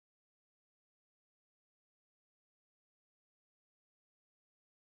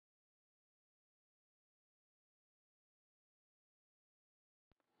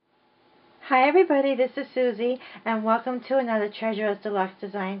Hi everybody, this is Susie and welcome to another Treasures Deluxe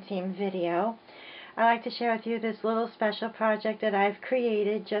Design Team video. I'd like to share with you this little special project that I've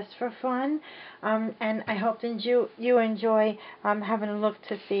created just for fun, and I hope that you enjoy having a look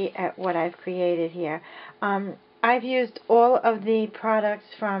to see at what I've created here. I've used all of the products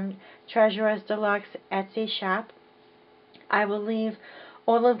from Treasures Deluxe Etsy shop. I will leave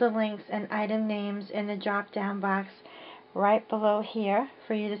all of the links and item names in the drop down box right below here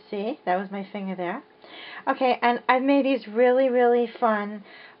for you to see. That was my finger there. Okay, and I've made these really fun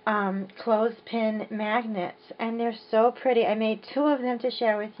clothespin magnets, and they're so pretty. I made two of them to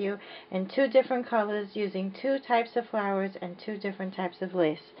share with you in two different colors using two types of flowers and two different types of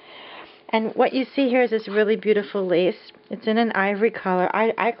lace. And what you see here is this really beautiful lace. It's in an ivory color.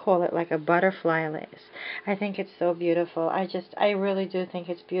 I call it like a butterfly lace. I think it's so beautiful. I really do think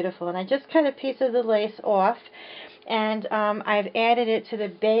it's beautiful. And I just cut a piece of the lace off, and I've added it to the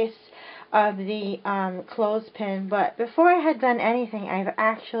base of the clothespin. But before I had done anything, I've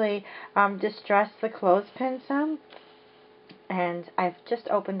actually distressed the clothespin some. And I've just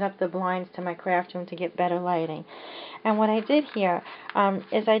opened up the blinds to my craft room to get better lighting. And what I did here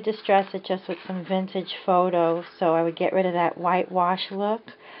is I distressed it just with some vintage photos, so I would get rid of that whitewash look,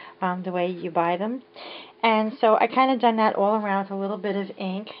 the way you buy them. And so I kind of done that all around with a little bit of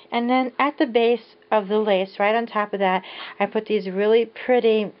ink. And then at the base of the lace, right on top of that, I put these really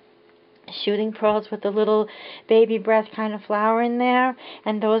pretty shooting pearls with a little baby breath kind of flower in there.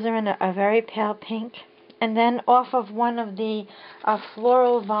 And those are in a very pale pink. And then off of one of the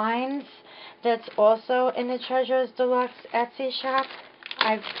floral vines that's also in the Treasures Deluxe Etsy shop,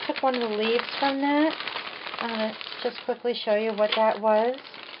 I took one of the leaves from that. I'm going to just quickly show you what that was.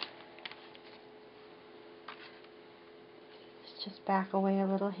 Let's just back away a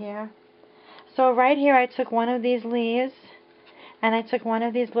little here. So right here I took one of these leaves and I took one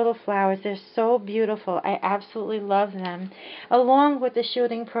of these little flowers. They're so beautiful. I absolutely love them. Along with the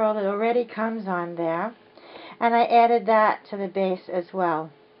shooting pearl that already comes on there. And I added that to the base as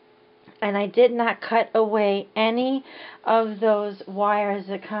well. And I did not cut away any of those wires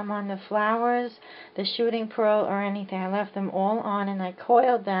that come on the flowers, the shooting pearl, or anything. I left them all on, and I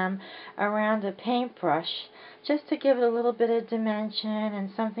coiled them around a paintbrush just to give it a little bit of dimension and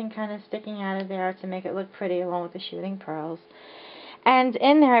something kind of sticking out of there to make it look pretty along with the shooting pearls. And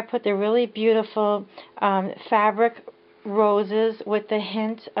in there I put the really beautiful fabric roses with the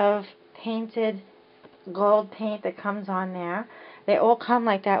hint of painted gold paint that comes on there. They all come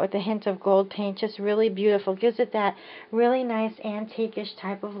like that with a hint of gold paint, just really beautiful. Gives it that really nice antique-ish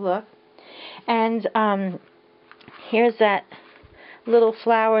type of look. And here's that little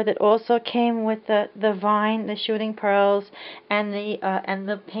flower that also came with the vine, the shooting pearls, and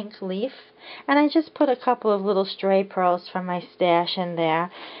the pink leaf. And I just put a couple of little stray pearls from my stash in there.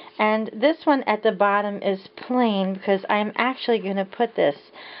 And this one at the bottom is plain because I'm actually going to put this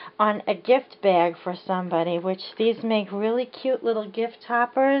on a gift bag for somebody, which these make really cute little gift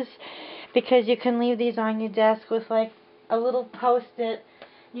toppers, because you can leave these on your desk with like a little post-it,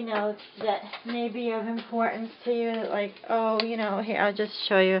 you know, that may be of importance to you, like, oh, you know, here, I'll just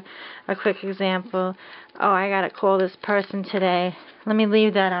show you a quick example. Oh, I gotta call this person today. Let me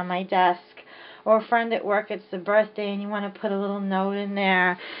leave that on my desk. Or a friend at work, it's the birthday and you want to put a little note in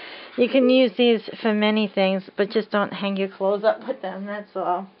there. You can use these for many things, but just don't hang your clothes up with them, that's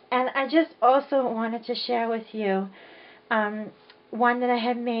all. And I just also wanted to share with you one that I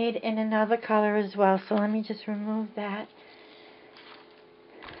had made in another color as well. So let me just remove that.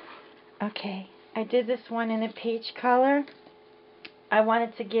 Okay, I did this one in a peach color. I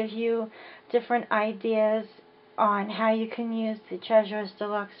wanted to give you different ideas on how you can use the Treasures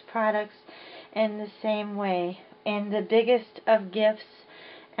Deluxe products in the same way. And the biggest of gifts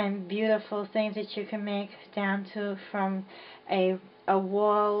and beautiful things that you can make, down to from a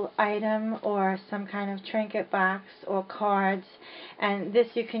wall item or some kind of trinket box or cards. And this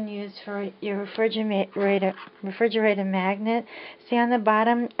you can use for your refrigerator magnet. See on the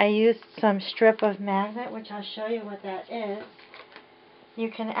bottom I used some strip of magnet, which I'll show you what that is. You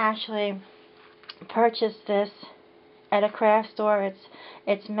can actually purchase this at a craft store.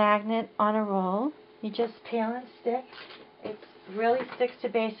 It's magnet on a roll. You just peel and stick. It really sticks to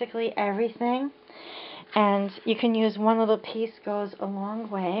basically everything, and you can use one little piece, goes a long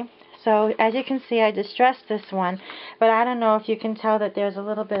way. So as you can see, I distressed this one, but I don't know if you can tell that there's a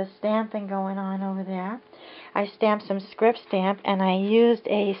little bit of stamping going on over there. I stamped some script stamp, and I used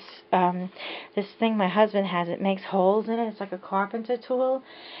a this thing my husband has. It makes holes in it. It's like a carpenter tool,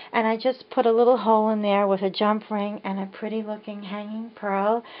 and I just put a little hole in there with a jump ring and a pretty looking hanging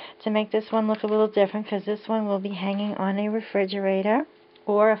pearl to make this one look a little different, because this one will be hanging on a refrigerator.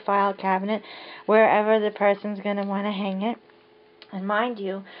 or a file cabinet, wherever the person's going to want to hang it. And mind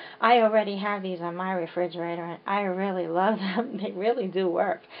you, I already have these on my refrigerator, and I really love them. They really do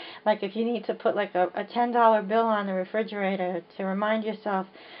work. Like if you need to put like a $10 bill on the refrigerator to remind yourself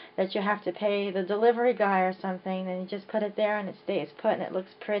that you have to pay the delivery guy or something, then you just put it there and it stays put and it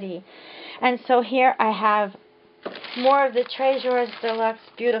looks pretty. And so here I have more of the Treasures Deluxe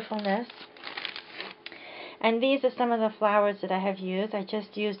Beautifulness. And these are some of the flowers that I have used. I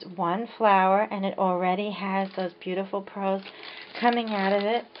just used one flower and it already has those beautiful pearls coming out of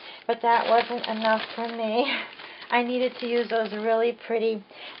it. But that wasn't enough for me. I needed to use those really pretty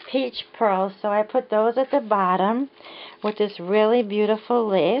peach pearls. So I put those at the bottom with this really beautiful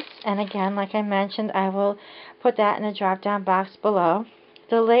lace. And again, like I mentioned, I will put that in the drop-down box below.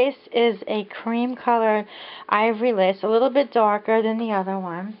 The lace is a cream colored ivory lace, a little bit darker than the other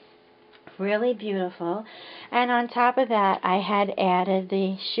one. Really beautiful. And on top of that, I had added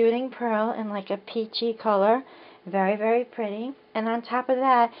the shooting pearl in like a peachy color. Very, very pretty. And on top of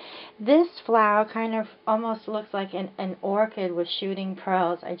that, this flower kind of almost looks like an orchid with shooting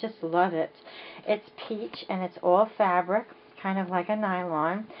pearls. I just love it. It's peach and it's all fabric, kind of like a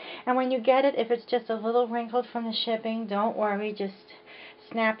nylon. And when you get it, if it's just a little wrinkled from the shipping, don't worry. Just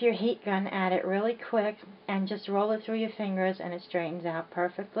snap your heat gun at it really quick and just roll it through your fingers and it straightens out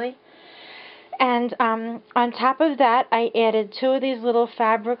perfectly. And on top of that, I added two of these little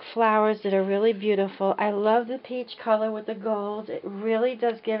fabric flowers that are really beautiful. I love the peach color with the gold. It really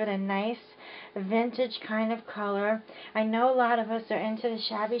does give it a nice vintage kind of color. I know a lot of us are into the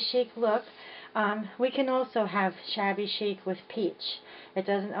shabby chic look. We can also have shabby chic with peach. It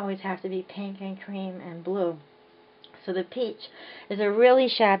doesn't always have to be pink and cream and blue. So the peach is a really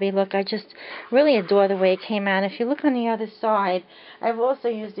shabby look. I just really adore the way it came out. If you look on the other side, I've also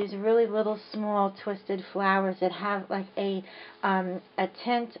used these really little small twisted flowers that have like a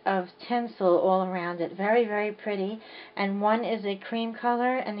tint of tinsel all around it. Very, very pretty. And one is a cream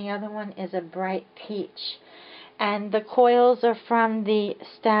color and the other one is a bright peach. And the coils are from the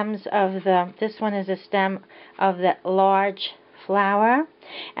stems of this one is a stem of the large flower.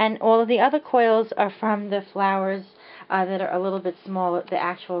 And all of the other coils are from the flowers that are a little bit smaller, the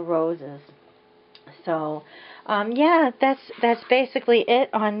actual roses. So, yeah, that's basically it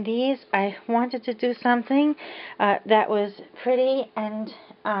on these. I wanted to do something that was pretty and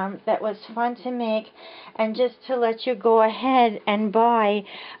that was fun to make, and just to let you go ahead and buy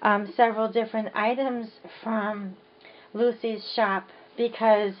several different items from Lucy's shop,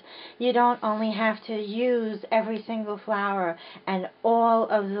 because you don't only have to use every single flower and all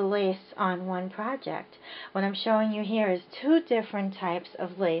of the lace on one project. What I'm showing you here is two different types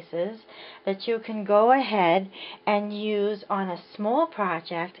of laces that you can go ahead and use on a small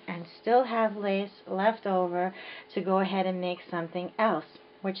project and still have lace left over to go ahead and make something else,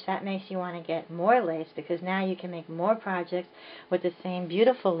 which that makes you want to get more lace, because now you can make more projects with the same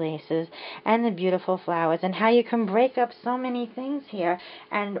beautiful laces and the beautiful flowers, and how you can break up so many things here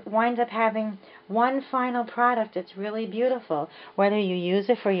and wind up having one final product that's really beautiful, whether you use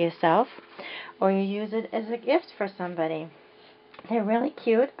it for yourself or you use it as a gift for somebody. They're really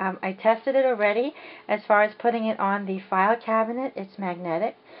cute. I tested it already as far as putting it on the file cabinet. It's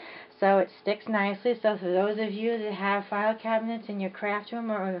magnetic, so it sticks nicely. So for those of you that have file cabinets in your craft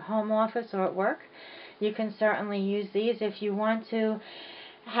room or your home office or at work, you can certainly use these. If you want to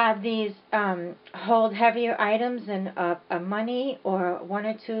have these hold heavier items than a money or one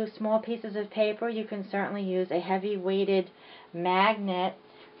or two small pieces of paper, you can certainly use a heavy weighted magnet,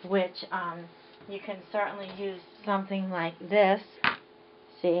 which you can certainly use something like this.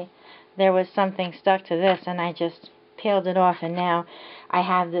 See, there was something stuck to this and I just peeled it off, and now I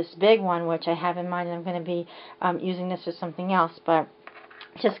have this big one which I have in mind, and I'm going to be using this for something else. But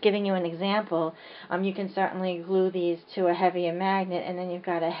just giving you an example, you can certainly glue these to a heavier magnet, and then you've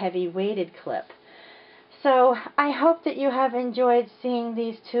got a heavy weighted clip. So I hope that you have enjoyed seeing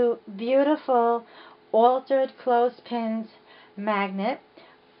these two beautiful altered clothespins magnet.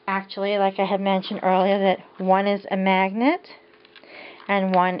 Actually, like I had mentioned earlier, that one is a magnet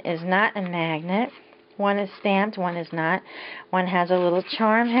and one is not a magnet. One is stamped, one is not. One has a little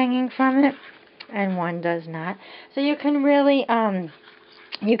charm hanging from it, and one does not. So you can really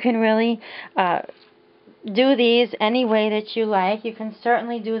do these any way that you like. You can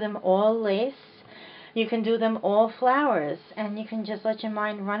certainly do them all lace. You can do them all flowers, and you can just let your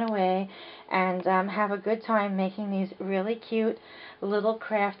mind run away and have a good time making these really cute little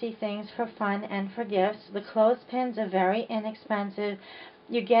crafty things for fun and for gifts. The clothespins are very inexpensive.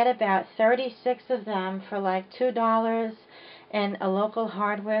 You get about 36 of them for like $2 in a local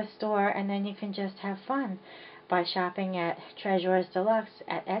hardware store, and then you can just have fun. by shopping at Treasures Deluxe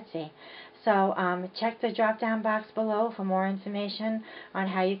at Etsy. So check the drop-down box below for more information on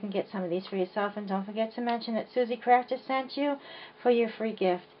how you can get some of these for yourself. And don't forget to mention that Suzie Crafter sent you for your free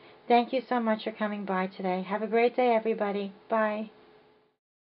gift. Thank you so much for coming by today. Have a great day, everybody. Bye.